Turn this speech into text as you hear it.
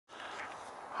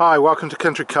Hi, welcome to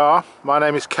Country Car. My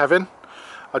name is Kevin.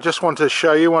 I just wanted to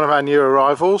show you one of our new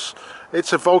arrivals.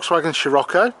 It's a Volkswagen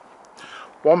Scirocco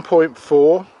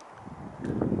 1.4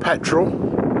 petrol,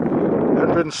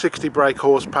 160 brake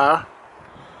horsepower.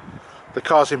 The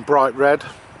car's in bright red,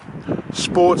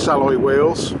 sports alloy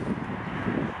wheels.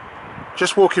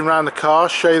 Just walking around the car,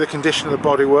 show you the condition of the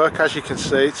bodywork. As you can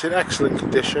see, it's in excellent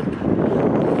condition.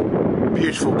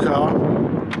 Beautiful car.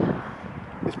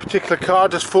 This particular car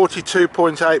does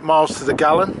 42.8 miles to the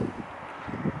gallon,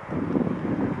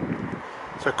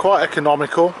 so quite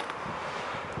economical.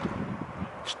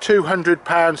 It's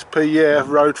 £200 per year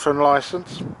road fund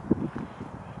licence,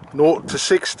 0 to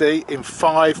 60 in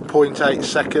 5.8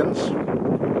 seconds.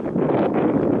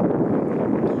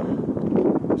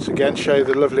 Let's again show you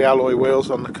the lovely alloy wheels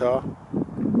on the car.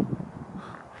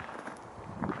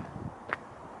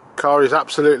 Car is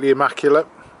absolutely immaculate.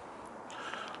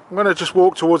 I'm going to just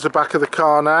walk towards the back of the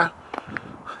car now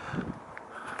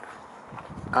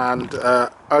and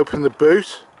open the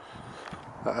boot.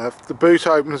 The boot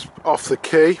opens off the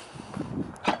key.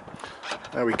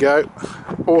 There we go.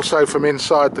 Also from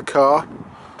inside the car.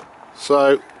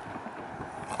 So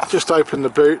just open the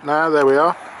boot now. There we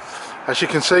are. As you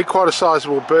can see, quite a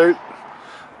sizable boot.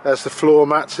 There's the floor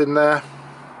mats in there.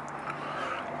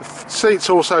 The seats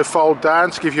also fold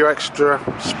down to give you extra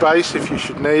space if you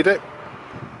should need it.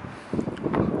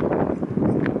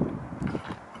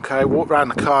 Okay, walk around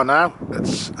the car now.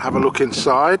 Let's have a look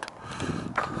inside.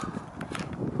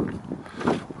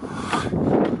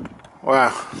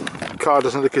 Wow, the car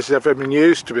doesn't look as if it's ever been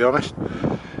used, to be honest.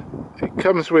 It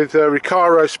comes with a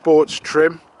Recaro Sports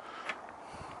trim.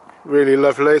 Really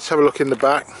lovely. Let's have a look in the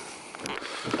back.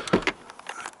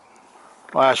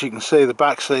 Well, as you can see, the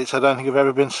back seats I don't think have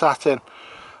ever been sat in.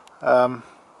 The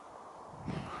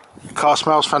car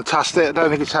smells fantastic. I don't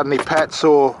think it's had any pets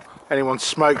or anyone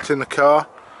smoked in the car.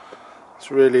 It's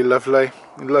really lovely,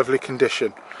 in lovely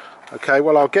condition. Okay,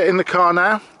 well, I'll get in the car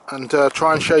now and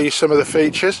try and show you some of the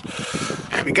features.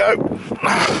 Here we go.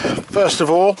 First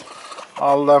of all,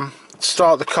 I'll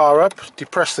start the car up,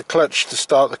 depress the clutch to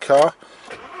start the car.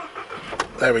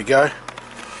 There we go.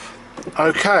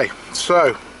 Okay,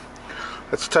 so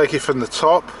let's take it from the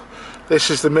top.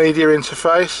 This is the media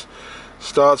interface.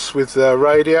 Starts with the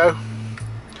radio.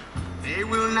 They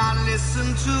will not listen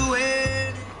to it.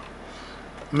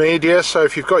 Media, so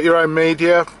if you've got your own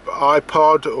media,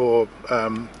 iPod or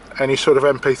any sort of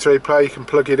MP3 player, you can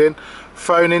plug it in.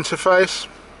 Phone interface,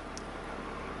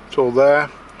 it's all there.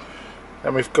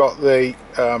 Then we've got the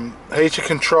heater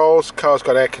controls. Car's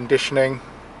got air conditioning.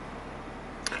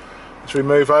 As we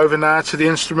move over now to the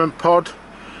instrument pod,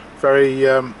 very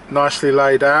nicely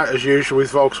laid out as usual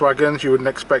with Volkswagens. You wouldn't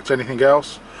expect anything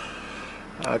else.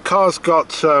 Car's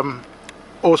got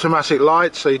automatic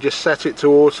lights, so you just set it to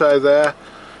auto there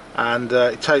and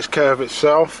it takes care of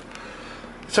itself.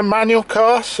 It's a manual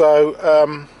car, so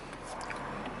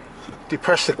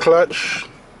depress the clutch.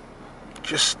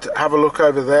 Just have a look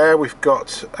over there. We've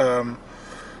got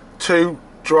two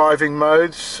driving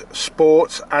modes,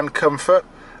 sport and comfort,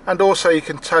 and also you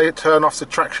can turn off the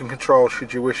traction control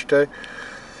should you wish to.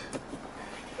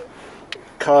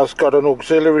 Car's got an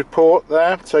auxiliary port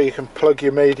there, so you can plug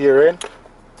your media in,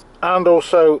 and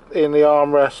also in the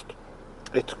armrest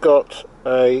it's got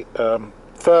a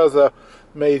further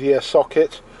media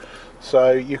socket,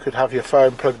 so you could have your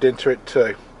phone plugged into it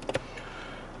too.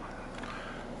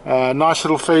 Nice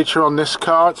little feature on this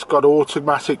car, it's got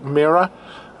automatic mirror,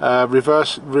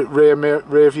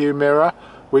 rear view mirror,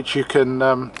 which you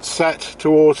can set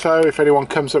to auto. If anyone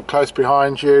comes up close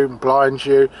behind you and blinds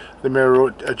you, the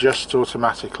mirror adjusts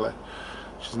automatically,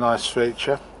 which is a nice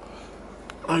feature.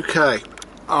 Okay,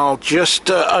 I'll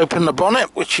just open the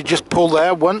bonnet, which you just pull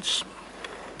there once.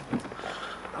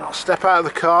 I'll step out of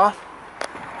the car.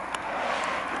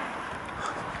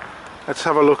 Let's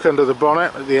have a look under the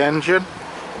bonnet at the engine.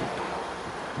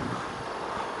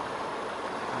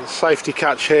 There's a safety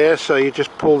catch here, so you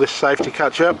just pull this safety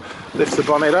catch up, lift the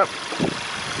bonnet up.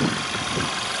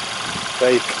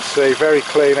 There you can see, very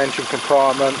clean engine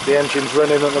compartment. The engine's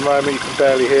running at the moment, you can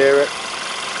barely hear it.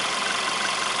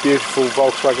 Beautiful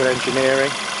Volkswagen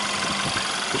engineering.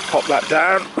 Just pop that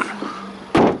down.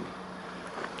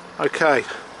 Okay,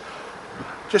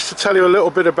 just to tell you a little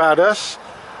bit about us.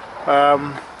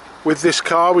 With this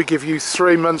car we give you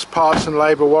 3 months parts and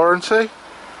labour warranty.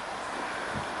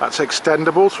 That's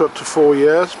extendable to up to 4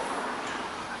 years,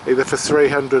 either for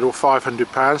 £300 or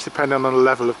 £500 depending on the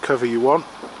level of cover you want.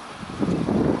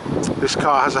 This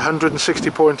car has a 160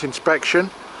 point inspection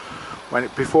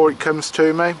before it comes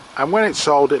to me, and when it's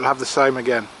sold it'll have the same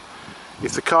again.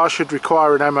 If the car should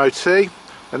require an MOT,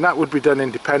 then that would be done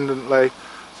independently,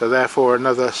 so therefore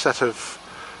another set of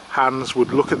hands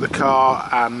would look at the car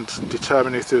and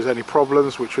determine if there was any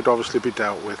problems, which would obviously be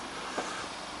dealt with.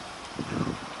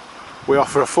 We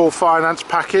offer a full finance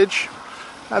package,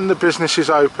 and the business is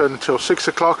open till 6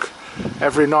 o'clock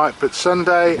every night but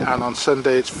Sunday, and on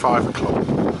Sunday it's 5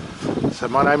 o'clock. So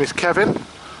my name is Kevin.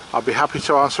 I'll be happy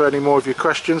to answer any more of your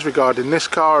questions regarding this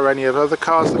car or any of other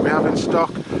cars that we have in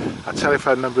stock. Our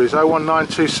telephone number is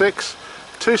 01926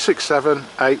 267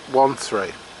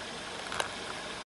 813.